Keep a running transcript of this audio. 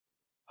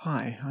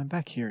Hi, I'm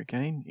back here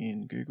again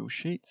in Google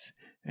Sheets,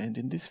 and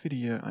in this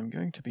video I'm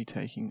going to be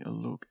taking a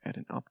look at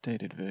an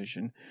updated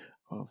version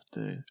of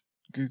the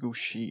Google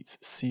Sheets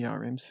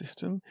CRM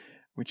system,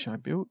 which I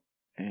built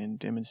and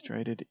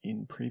demonstrated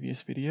in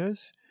previous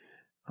videos.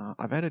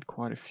 I've added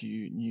quite a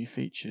few new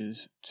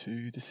features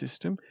to the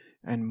system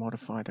and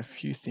modified a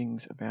few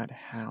things about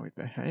how it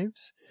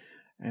behaves.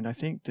 And I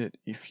think that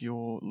if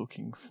you're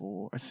looking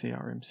for a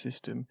CRM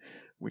system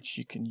which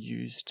you can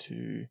use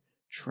to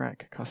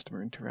track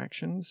customer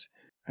interactions,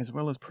 as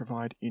well as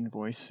provide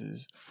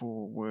invoices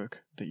for work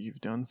that you've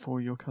done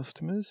for your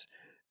customers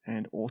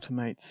and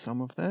automate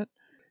some of that,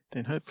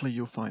 then hopefully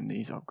you'll find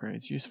these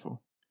upgrades useful.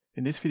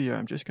 In this video,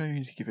 I'm just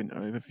going to give an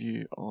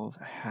overview of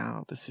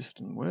how the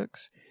system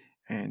works,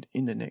 and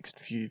in the next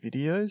few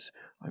videos,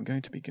 I'm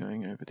going to be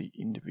going over the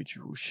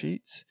individual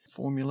sheets,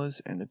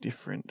 formulas, and the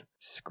different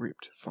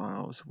script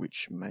files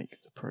which make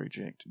the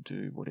project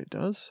do what it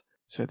does,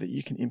 so that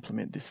you can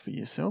implement this for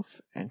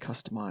yourself and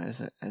customize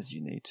it as you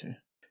need to.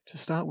 To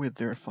start with,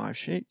 there are 5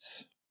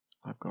 sheets.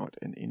 I've got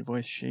an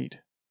invoice sheet.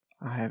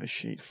 I have a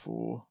sheet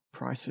for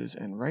prices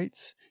and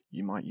rates.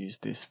 You might use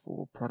this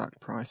for product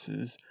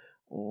prices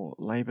or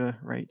labor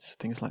rates,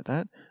 things like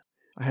that.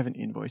 I have an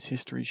invoice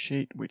history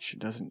sheet which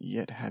doesn't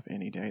yet have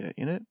any data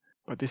in it,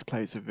 but this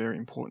plays a very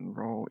important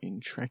role in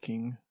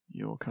tracking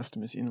your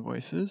customers'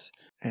 invoices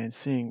and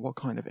seeing what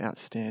kind of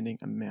outstanding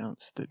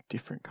amounts that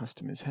different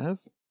customers have.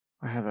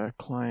 I have a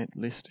client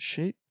list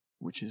sheet,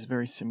 which is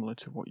very similar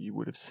to what you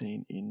would have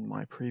seen in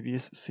my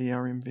previous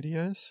CRM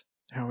videos.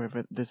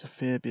 However, there's a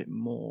fair bit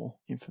more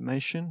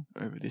information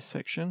over this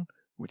section,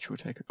 which we'll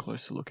take a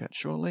closer look at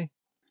shortly.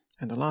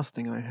 And the last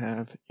thing I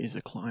have is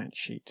a client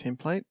sheet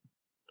template.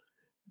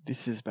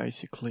 This is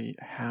basically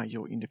how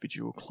your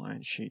individual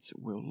client sheets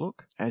will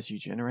look as you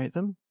generate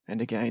them.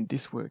 And again,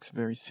 this works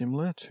very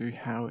similar to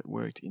how it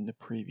worked in the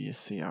previous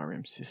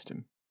CRM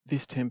system.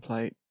 This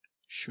template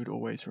should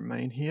always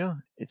remain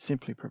here. It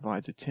simply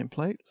provides a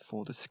template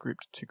for the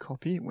script to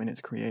copy when it's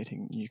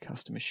creating new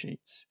customer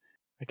sheets.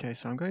 Okay,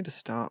 so I'm going to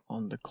start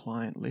on the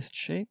client list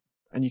sheet,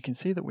 and you can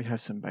see that we have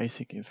some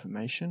basic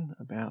information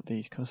about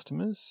these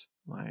customers,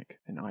 like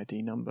an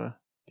ID number,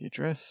 the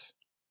address,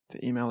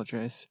 the email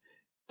address,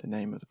 the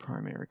name of the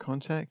primary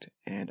contact,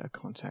 and a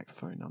contact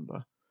phone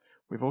number.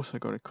 We've also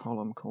got a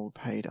column called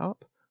Paid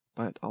Up,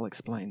 but I'll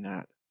explain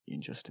that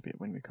in just a bit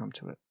when we come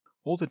to it.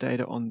 All the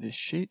data on this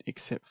sheet,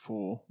 except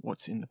for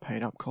what's in the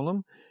Paid Up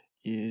column,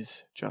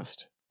 is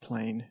just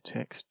plain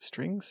text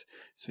strings,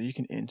 so you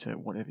can enter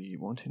whatever you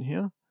want in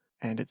here,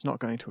 and it's not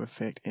going to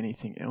affect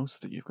anything else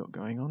that you've got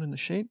going on in the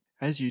sheet.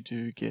 As you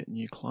do get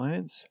new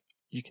clients,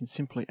 you can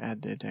simply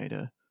add their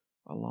data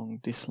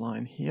along this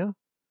line here,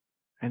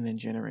 and then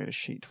generate a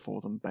sheet for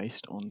them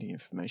based on the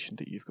information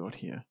that you've got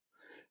here.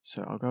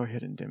 So I'll go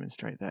ahead and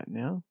demonstrate that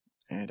now.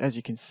 And as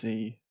you can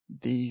see,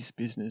 these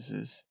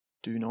businesses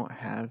do not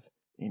have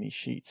any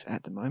sheets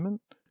at the moment,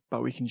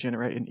 but we can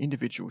generate an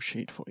individual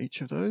sheet for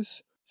each of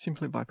those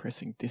simply by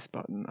pressing this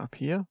button up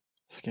here,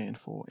 scan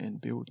for and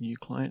build new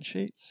client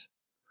sheets.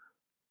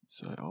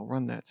 So I'll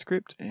run that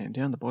script, and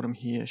down the bottom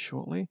here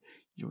shortly,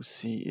 you'll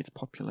see it's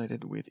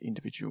populated with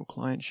individual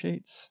client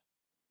sheets.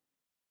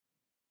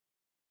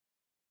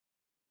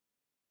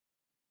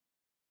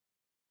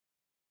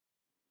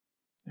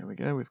 There we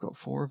go, we've got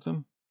 4 of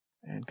them.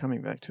 And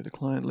coming back to the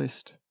client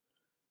list,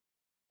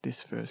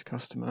 this first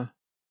customer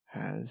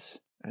has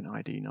an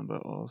ID number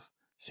of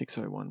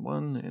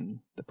 6011 and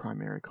the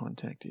primary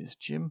contact is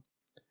Jim.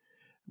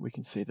 We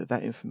can see that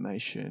that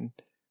information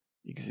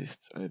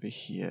exists over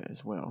here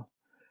as well.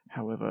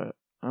 However,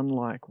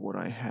 unlike what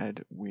I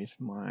had with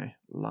my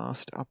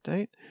last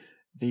update,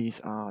 these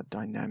are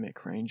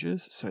dynamic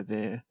ranges, so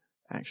they're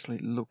actually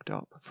looked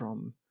up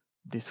from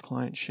this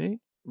client sheet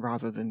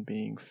rather than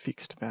being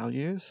fixed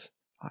values.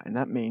 And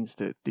that means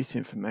that this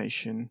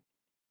information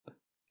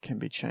can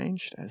be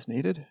changed as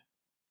needed.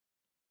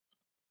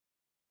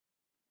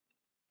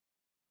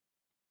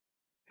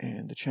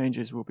 And the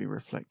changes will be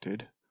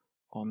reflected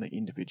on the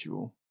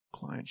individual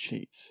client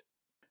sheets.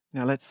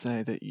 Now let's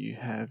say that you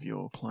have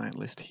your client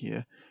list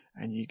here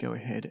and you go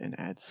ahead and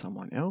add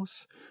someone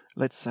else.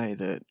 Let's say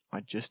that I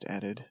just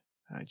added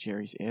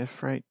Jerry's Air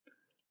Freight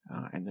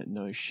and that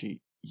no sheet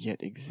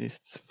yet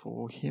exists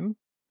for him.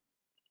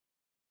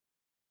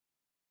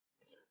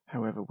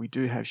 However, we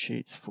do have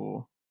sheets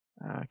for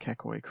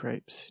Kakoi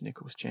Crepes,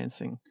 Nichols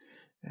Jansing,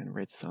 and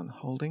Red Sun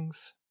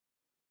Holdings.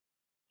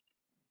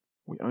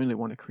 We only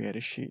want to create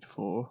a sheet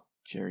for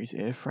Jerry's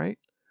Air Freight.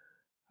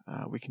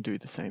 We can do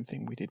the same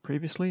thing we did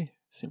previously.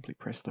 Simply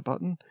press the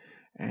button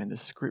and the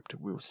script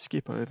will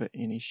skip over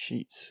any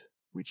sheets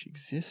which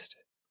exist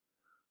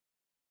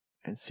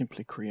and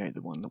simply create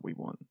the one that we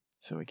want.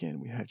 So again,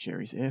 we have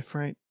Jerry's Air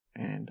Freight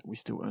and we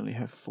still only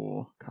have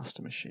 4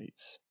 customer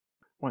sheets.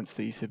 Once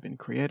these have been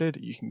created,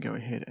 you can go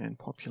ahead and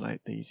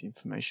populate these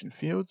information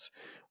fields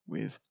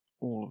with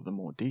all of the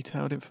more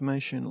detailed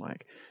information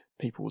like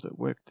people that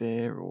work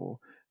there or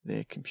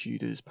their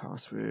computers,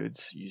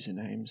 passwords,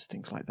 usernames,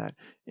 things like that.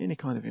 Any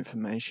kind of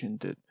information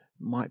that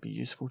might be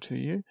useful to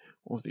you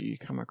or that you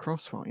come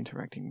across while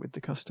interacting with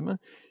the customer,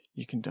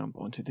 you can dump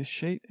onto this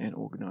sheet and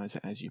organize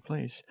it as you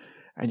please.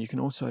 And you can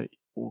also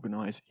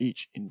organize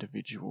each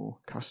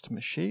individual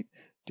customer sheet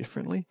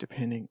differently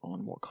depending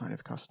on what kind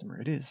of customer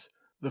it is.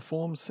 The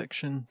forms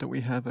section that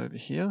we have over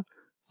here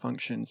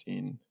functions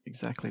in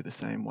exactly the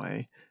same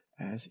way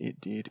as it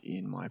did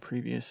in my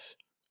previous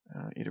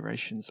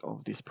iterations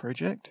of this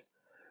project.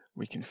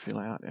 We can fill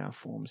out our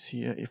forms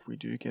here if we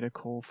do get a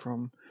call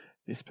from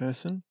this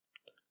person.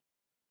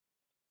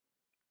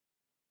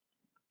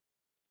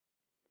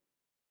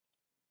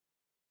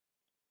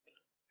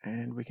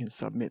 And we can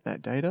submit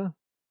that data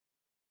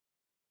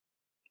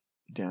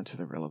down to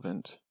the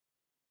relevant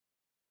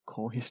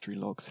call history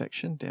log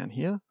section down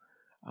here.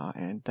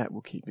 And that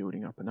will keep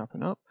building up and up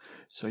and up.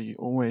 So you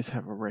always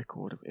have a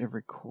record of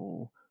every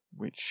call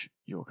which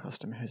your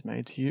customer has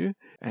made to you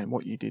and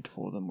what you did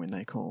for them when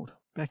they called.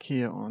 Back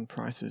here on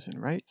prices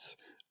and rates,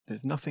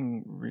 there's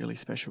nothing really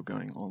special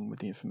going on with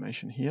the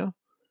information here.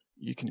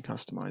 You can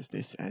customize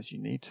this as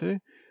you need to,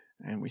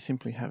 and we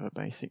simply have a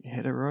basic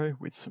header row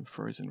with some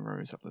frozen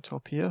rows up the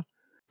top here,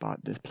 but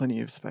there's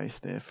plenty of space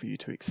there for you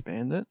to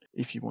expand it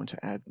if you want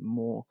to add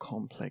more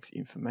complex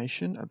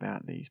information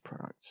about these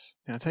products.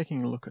 Now,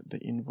 taking a look at the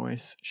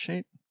invoice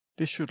sheet,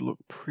 this should look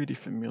pretty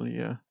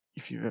familiar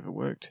if you've ever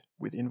worked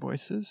with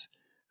invoices.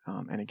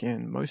 And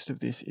again, most of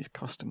this is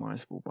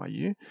customizable by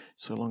you,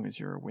 so long as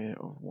you're aware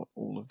of what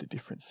all of the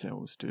different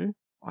cells do.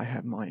 I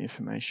have my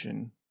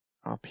information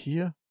up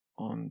here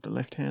on the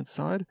left-hand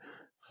side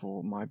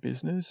for my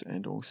business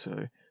and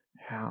also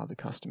how the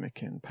customer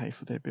can pay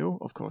for their bill.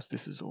 Of course,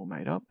 this is all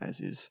made up,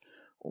 as is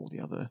all the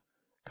other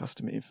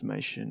customer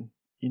information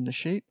in the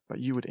sheet, but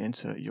you would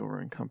enter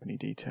your own company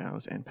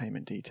details and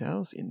payment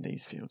details in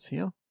these fields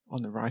here.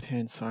 On the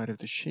right-hand side of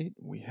the sheet,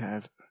 we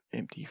have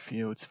empty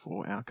fields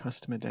for our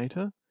customer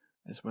data,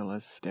 as well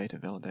as data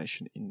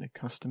validation in the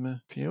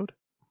customer field.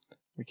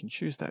 We can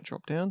choose that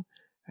drop-down,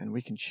 and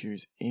we can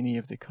choose any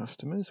of the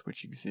customers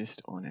which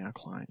exist on our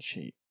client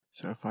sheet.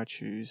 So if I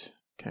choose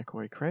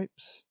Kakoi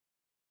Crepes,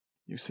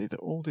 you'll see that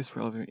all this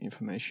relevant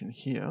information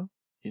here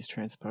is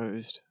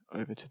transposed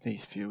over to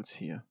these fields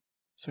here,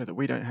 so that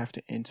we don't have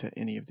to enter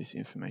any of this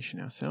information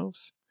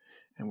ourselves.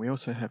 And we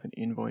also have an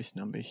invoice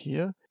number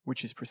here,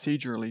 which is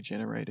procedurally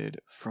generated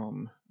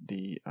from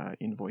the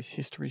invoice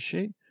history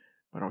sheet,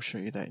 but I'll show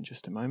you that in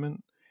just a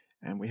moment.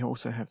 And we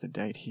also have the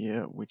date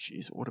here, which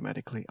is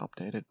automatically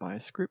updated by a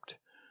script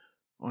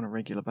on a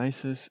regular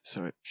basis,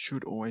 so it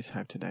should always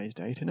have today's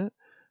date in it.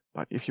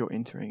 But if you're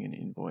entering an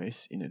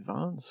invoice in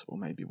advance, or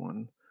maybe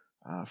one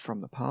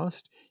from the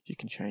past, you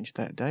can change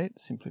that date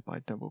simply by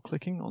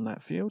double-clicking on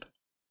that field.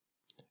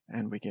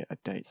 And we get a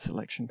date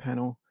selection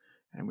panel,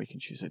 and we can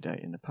choose a date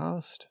in the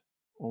past,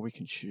 or we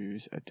can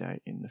choose a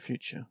date in the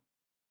future.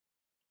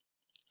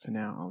 For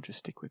now, I'll just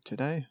stick with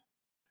today.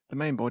 The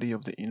main body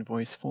of the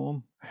invoice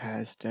form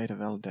has data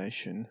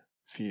validation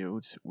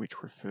fields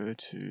which refer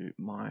to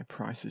my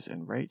prices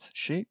and rates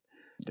sheet.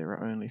 There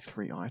are only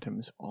 3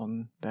 items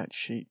on that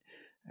sheet,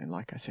 and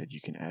like I said,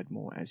 you can add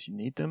more as you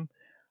need them.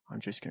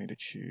 I'm just going to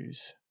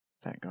choose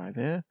that guy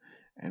there,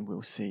 and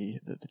we'll see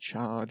that the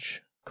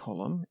charge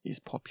column is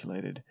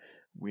populated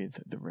with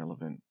the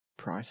relevant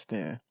price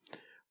there.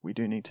 We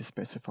do need to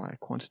specify a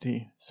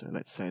quantity, so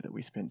let's say that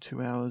we spent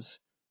 2 hours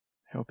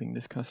helping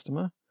this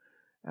customer.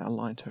 Our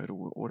line total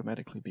will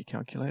automatically be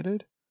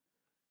calculated,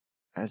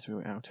 as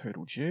will our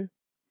total due.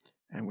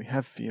 And we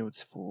have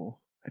fields for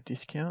a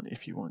discount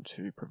if you want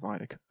to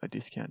provide a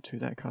discount to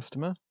that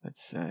customer.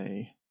 Let's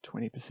say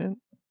 20%.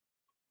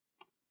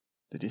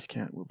 The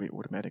discount will be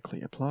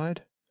automatically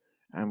applied.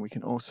 And we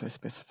can also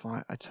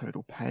specify a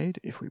total paid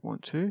if we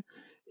want to.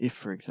 If,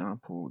 for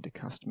example, the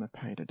customer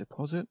paid a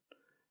deposit,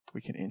 we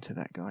can enter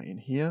that guy in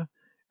here,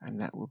 and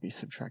that will be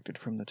subtracted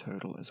from the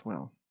total as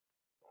well.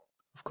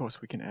 Of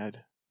course, we can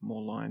add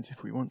more lines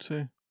if we want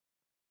to.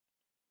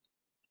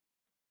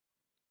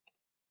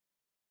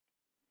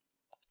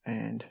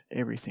 And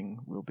everything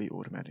will be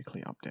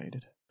automatically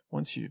updated.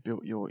 Once you've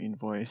built your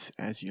invoice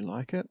as you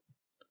like it,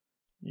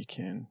 you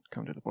can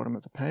come to the bottom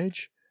of the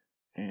page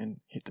and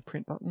hit the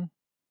print button.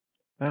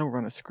 That'll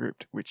run a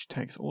script which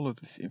takes all of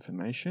this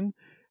information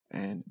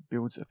and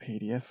builds a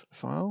PDF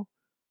file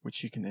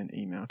which you can then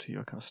email to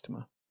your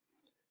customer.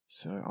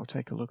 So I'll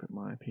take a look at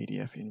my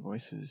PDF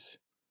invoices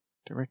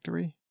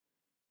directory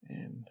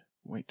and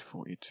wait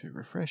for it to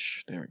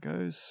refresh. There it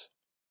goes.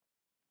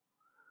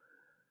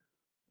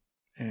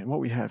 And what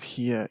we have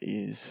here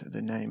is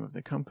the name of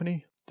the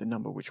company, the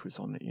number which was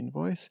on the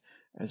invoice,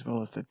 as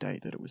well as the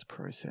date that it was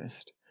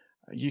processed.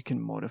 You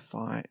can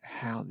modify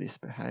how this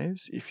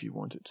behaves if you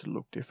want it to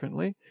look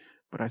differently,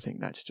 but I think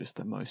that's just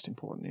the most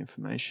important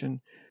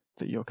information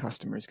that your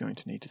customer is going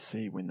to need to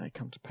see when they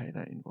come to pay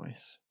that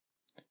invoice.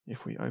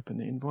 If we open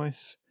the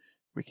invoice,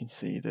 we can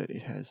see that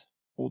it has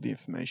all the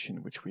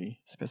information which we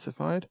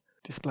specified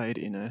displayed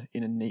in a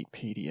neat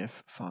PDF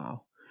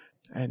file.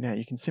 And now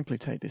you can simply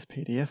take this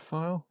PDF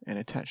file and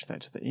attach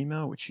that to the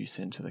email which you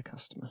send to the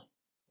customer.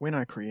 When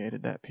I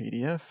created that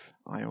PDF,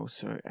 I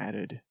also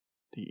added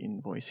the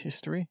invoice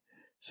history.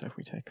 So if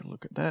we take a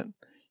look at that,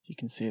 you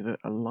can see that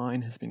a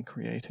line has been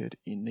created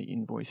in the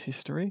invoice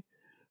history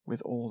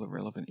with all the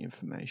relevant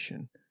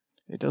information.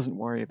 It doesn't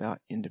worry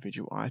about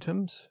individual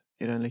items.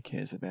 It only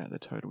cares about the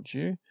total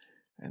due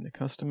and the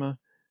customer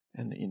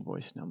and the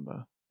invoice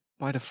number.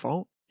 By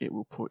default, it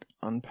will put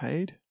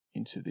unpaid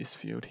into this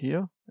field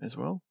here as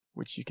well,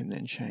 which you can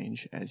then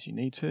change as you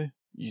need to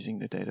using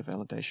the data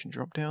validation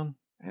dropdown.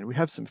 And we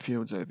have some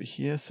fields over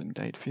here, some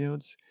date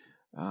fields.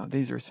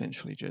 These are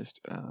essentially just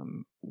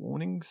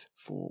warnings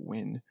for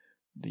when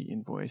the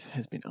invoice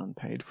has been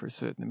unpaid for a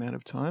certain amount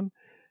of time.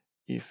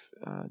 If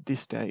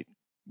this date,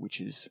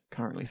 which is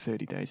currently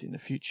 30 days in the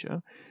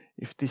future,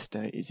 if this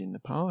date is in the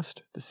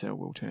past, the cell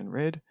will turn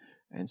red,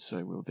 and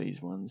so will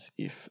these ones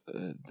if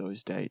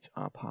those dates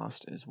are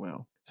past as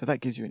well. So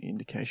that gives you an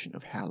indication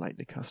of how late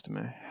the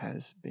customer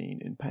has been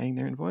in paying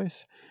their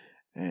invoice.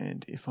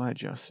 And if I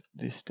adjust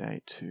this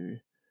date to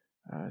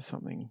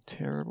something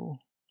terrible,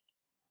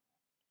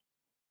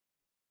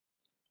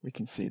 we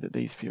can see that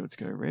these fields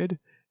go red,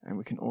 and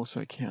we can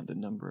also count the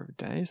number of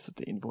days that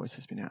the invoice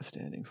has been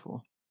outstanding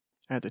for.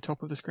 At the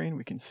top of the screen,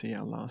 we can see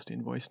our last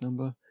invoice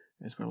number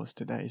as well as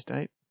today's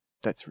date.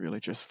 That's really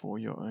just for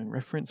your own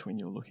reference when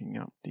you're looking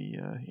up the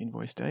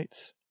invoice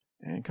dates.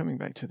 And coming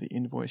back to the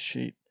invoice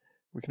sheet,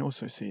 we can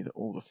also see that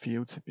all the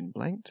fields have been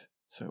blanked.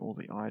 So all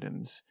the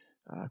items,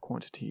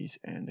 quantities,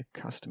 and the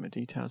customer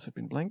details have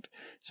been blanked.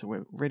 So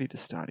we're ready to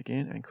start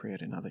again and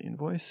create another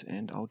invoice,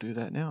 and I'll do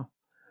that now.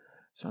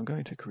 So I'm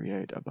going to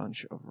create a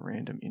bunch of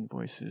random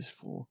invoices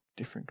for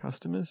different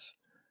customers.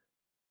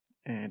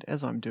 And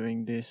as I'm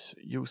doing this,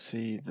 you'll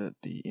see that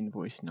the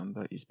invoice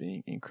number is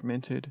being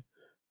incremented.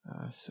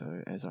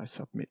 So as I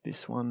submit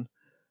this one,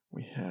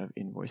 we have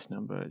invoice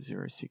number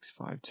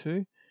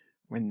 0652.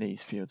 When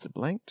these fields are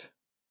blanked,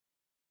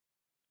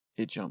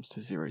 it jumps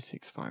to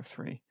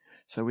 0653.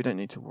 So we don't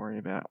need to worry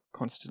about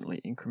constantly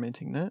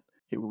incrementing that.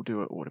 It will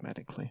do it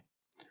automatically.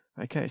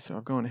 Okay, so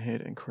I've gone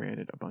ahead and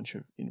created a bunch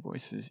of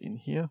invoices in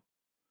here.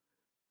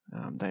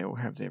 They all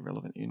have their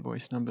relevant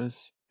invoice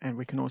numbers, and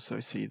we can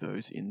also see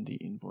those in the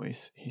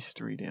invoice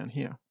history down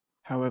here.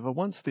 However,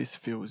 once this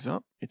fills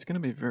up, it's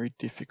going to be very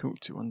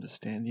difficult to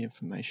understand the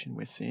information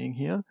we're seeing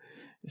here,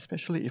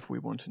 especially if we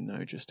want to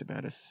know just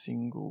about a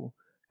single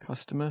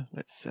customer,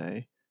 let's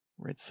say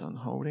Red Sun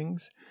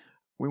Holdings.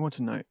 We want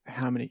to know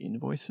how many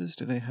invoices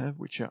do they have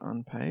which are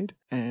unpaid,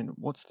 and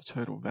what's the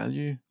total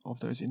value of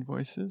those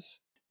invoices.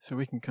 So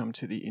we can come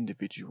to the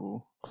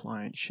individual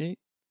client sheet,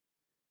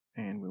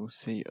 and we'll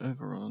see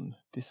over on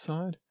this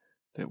side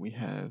that we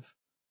have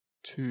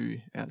 2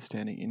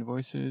 outstanding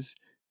invoices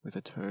with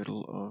a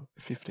total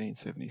of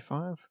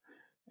 $15.75,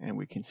 and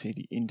we can see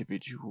the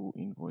individual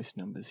invoice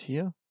numbers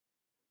here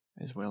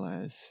as well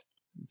as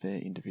their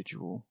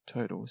individual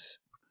totals.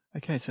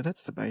 Okay, so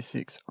that's the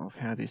basics of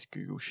how this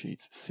Google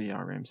Sheets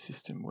CRM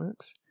system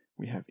works.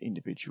 We have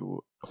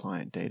individual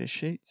client data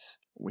sheets,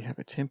 we have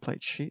a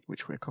template sheet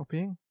which we're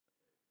copying,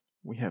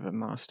 we have a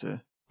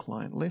master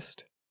client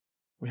list,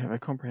 we have a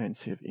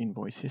comprehensive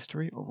invoice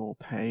history of all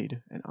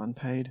paid and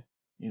unpaid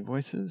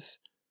invoices.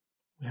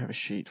 We have a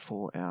sheet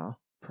for our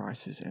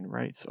prices and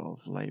rates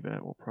of labor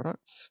or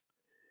products.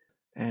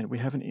 And we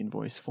have an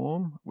invoice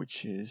form,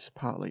 which is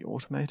partly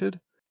automated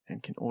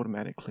and can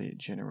automatically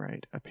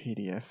generate a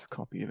PDF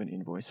copy of an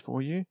invoice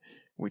for you,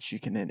 which you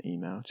can then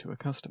email to a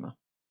customer.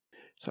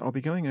 So I'll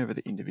be going over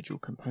the individual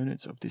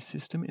components of this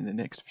system in the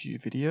next few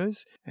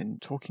videos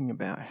and talking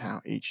about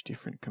how each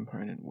different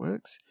component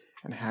works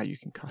and how you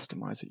can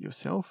customize it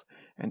yourself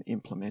and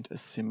implement a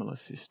similar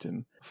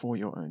system for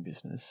your own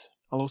business.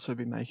 I'll also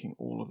be making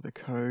all of the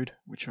code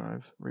which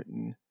I've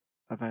written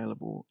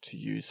available to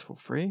use for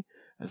free,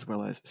 as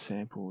well as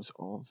samples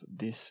of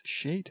this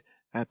sheet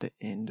at the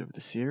end of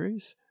the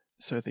series,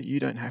 so that you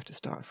don't have to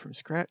start from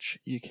scratch.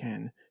 You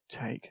can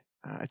take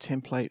a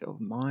template of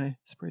my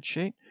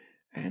spreadsheet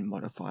and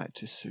modify it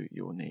to suit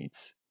your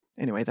needs.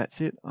 Anyway, that's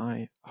it.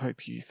 I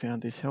hope you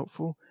found this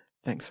helpful.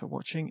 Thanks for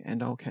watching,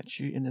 and I'll catch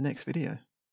you in the next video.